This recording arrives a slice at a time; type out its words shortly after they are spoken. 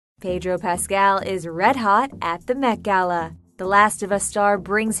Pedro Pascal is red hot at the Met Gala. The Last of Us star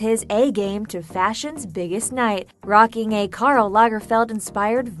brings his A-game to fashion's biggest night, rocking a Karl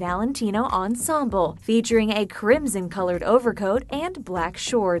Lagerfeld-inspired Valentino ensemble, featuring a crimson-colored overcoat and black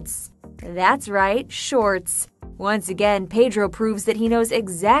shorts. That's right, shorts. Once again, Pedro proves that he knows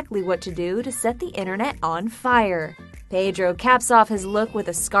exactly what to do to set the internet on fire. Pedro caps off his look with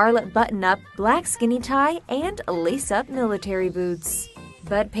a scarlet button-up, black skinny tie, and lace-up military boots.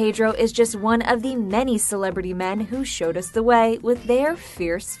 But Pedro is just one of the many celebrity men who showed us the way with their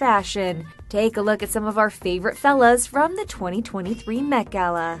fierce fashion. Take a look at some of our favorite fellas from the 2023 Met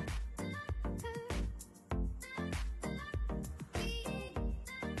Gala.